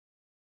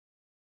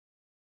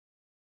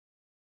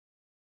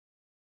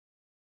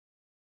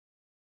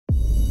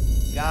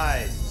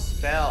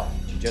Belle,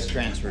 she just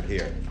transferred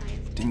here.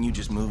 Didn't you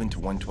just move into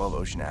 112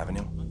 Ocean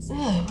Avenue?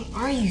 Oh, who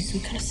are you?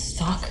 Some kind of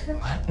stalker?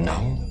 What?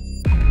 No.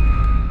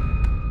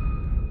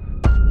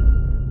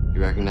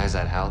 You recognize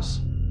that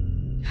house?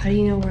 How do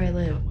you know where I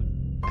live?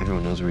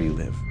 Everyone knows where you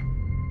live.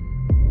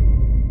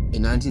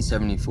 In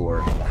 1974,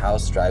 the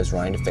house drives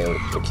Ryan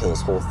DeFeo to kill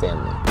his whole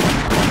family.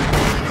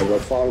 They were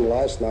found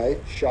last night,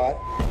 shot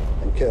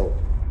and killed.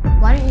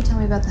 Why didn't you tell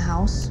me about the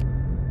house?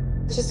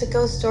 It's just a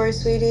ghost story,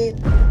 sweetie.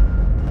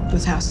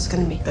 This house is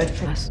gonna be good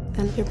for us.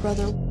 And your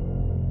brother.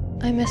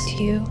 I miss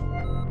you.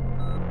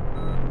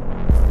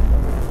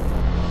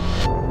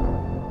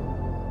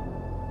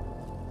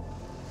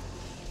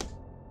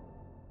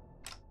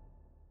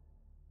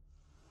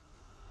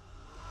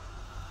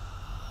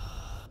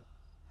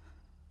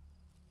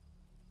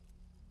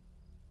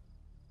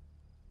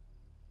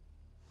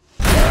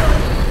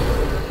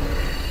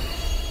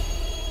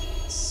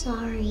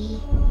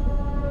 Sorry.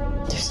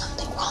 There's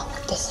something wrong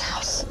with this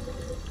house.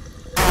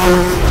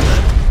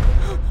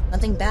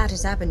 Nothing bad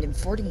has happened in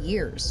 40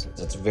 years.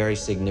 That's a very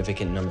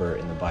significant number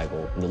in the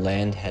Bible. The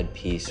land had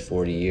peace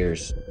 40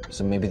 years.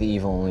 So maybe the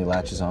evil only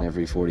latches on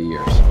every 40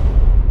 years.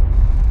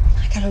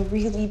 I got a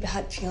really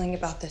bad feeling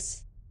about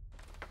this.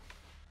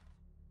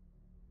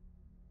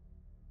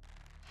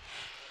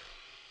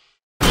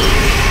 It's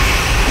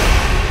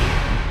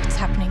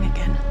happening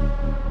again.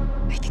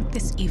 I think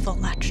this evil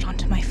latched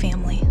onto my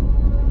family.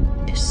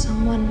 Is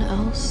someone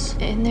else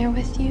in there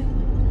with you?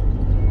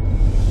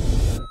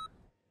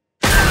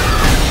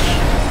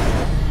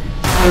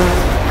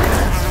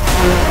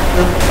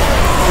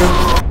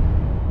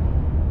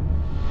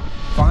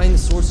 Find the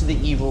source of the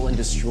evil and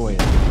destroy it.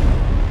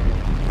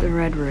 The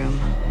Red Room.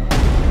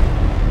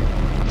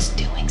 It's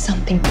doing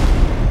something.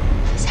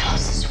 This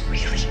house is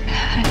really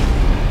bad.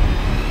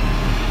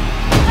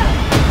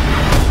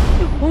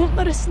 It won't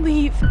let us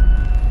leave.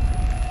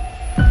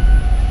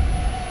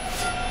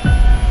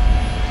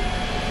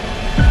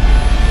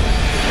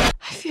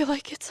 I feel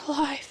like it's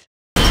alive.